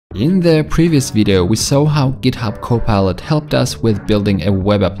In the previous video, we saw how GitHub Copilot helped us with building a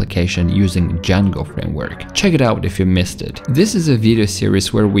web application using Django framework. Check it out if you missed it. This is a video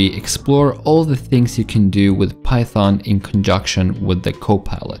series where we explore all the things you can do with Python in conjunction with the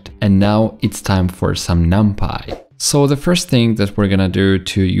Copilot. And now it's time for some NumPy. So the first thing that we're gonna do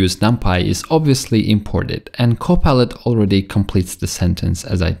to use NumPy is obviously import it, and Copilot already completes the sentence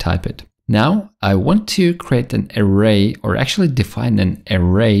as I type it. Now I want to create an array, or actually define an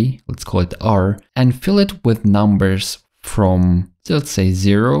array, let's call it R, and fill it with numbers from, let's say,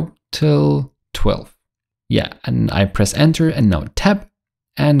 0 till 12. Yeah, and I press enter and now tab,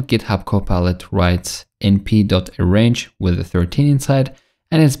 and GitHub Copilot writes np.arrange with a 13 inside,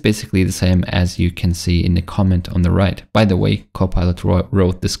 and it's basically the same as you can see in the comment on the right. By the way, Copilot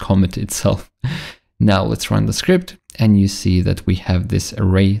wrote this comment itself. Now let's run the script, and you see that we have this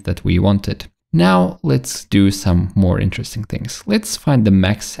array that we wanted. Now let's do some more interesting things. Let's find the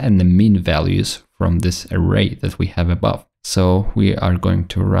max and the min values from this array that we have above. So we are going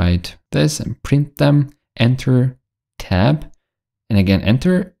to write this and print them, enter, tab, and again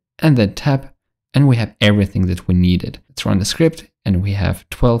enter, and then tab, and we have everything that we needed. Let's run the script, and we have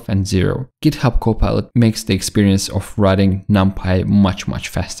 12 and 0. GitHub Copilot makes the experience of writing NumPy much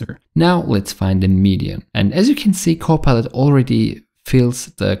faster. Now let's find the median. And as you can see, Copilot already fills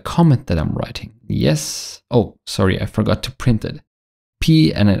the comment that I'm writing. Yes. Oh, sorry, I forgot to print it.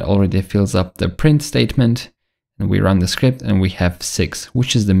 P, and it already fills up the print statement. And we run the script, and we have 6,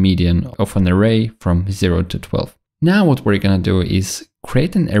 which is the median of an array from 0 to 12. Now what we're gonna do is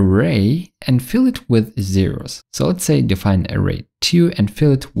create an array and fill it with zeros. So let's say define array 2 and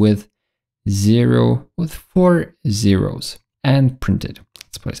fill it with 0 with 4 zeros and print it.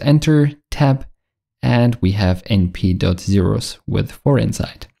 Let's press enter, tab, and we have np.zeros with 4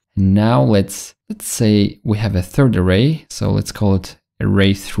 inside. And now let's say we have a third array. So let's call it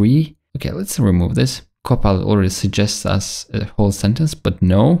array 3. Okay, let's remove this. Copilot already suggests us a whole sentence, but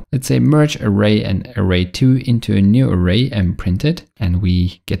no. Let's say merge array and array 2 into a new array and print it. And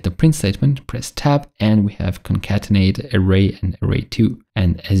we get the print statement, press tab, and we have concatenate array and array 2.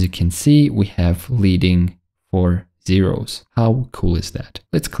 And as you can see, we have leading 4 zeros. How cool is that?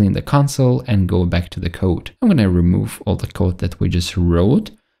 Let's clean the console and go back to the code. I'm gonna remove all the code that we just wrote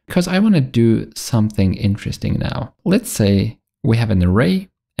because I wanna do something interesting now. Let's say we have an array,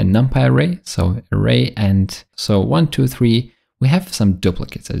 a NumPy array, so array, and so 1, 2, 3, we have some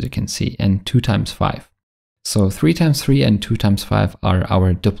duplicates as you can see, and 2 times 5. So 3 times 3 and 2 times 5 are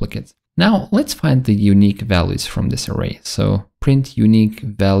our duplicates. Now let's find the unique values from this array. So print unique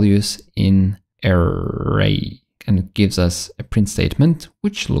values in array, and it gives us a print statement,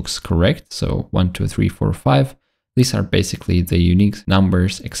 which looks correct. So 1, 2, 3, 4, 5. These are basically the unique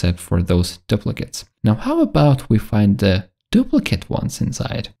numbers except for those duplicates. Now how about we find the duplicate ones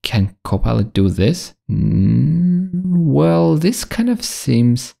inside? Can Copilot do this? Well, this kind of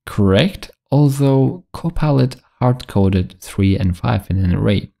seems correct, although Copilot hard-coded 3 and 5 in an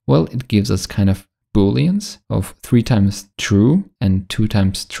array. Well, it gives us kind of booleans of 3 times true and 2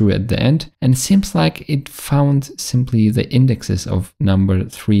 times true at the end, and it seems like it found simply the indexes of number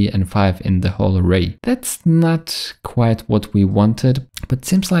 3 and 5 in the whole array. That's not quite what we wanted, but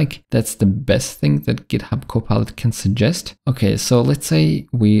seems like that's the best thing that GitHub Copilot can suggest. Okay, so let's say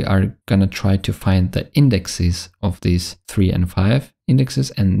we are gonna try to find the indexes of these 3 and 5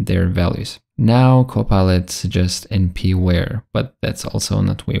 indexes and their values. Now Copilot suggests np-where, but that's also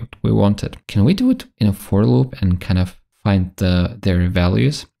not what we wanted. Can we do it in a for loop and kind of find their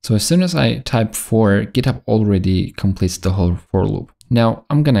values? So as soon as I type 4, GitHub already completes the whole for loop. Now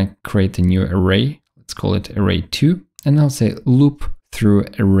I'm gonna create a new array. Let's call it array 2, and I'll say loop through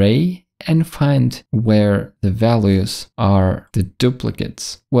array and find where the values are the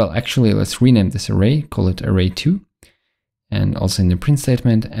duplicates. Well, actually, let's rename this array, call it array 2. And also in the print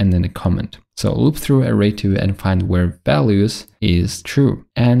statement and then a comment. So loop through array 2 and find where values is true.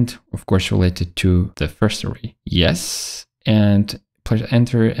 And of course related to the first array. Yes. And press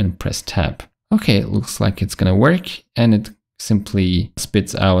enter and press tab. Okay, it looks like it's gonna work. And it simply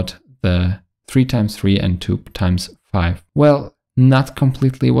spits out the 3 times 3 and 2 times 5. Well, not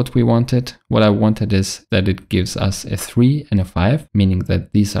completely what we wanted. What I wanted is that it gives us a 3 and a 5, meaning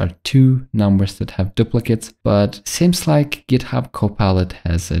that these are 2 numbers that have duplicates, but seems like GitHub Copilot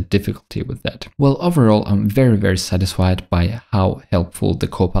has a difficulty with that. Well, overall, I'm very satisfied by how helpful the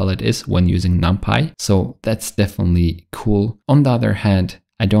Copilot is when using NumPy, so that's definitely cool. On the other hand,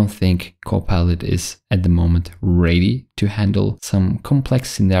 I don't think Copilot is at the moment ready to handle some complex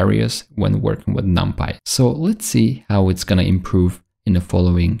scenarios when working with NumPy. So let's see how it's gonna improve in the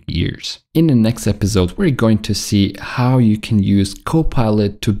following years. In the next episode, we're going to see how you can use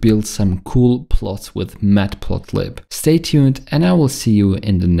Copilot to build some cool plots with matplotlib. Stay tuned and I will see you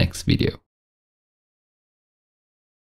in the next video.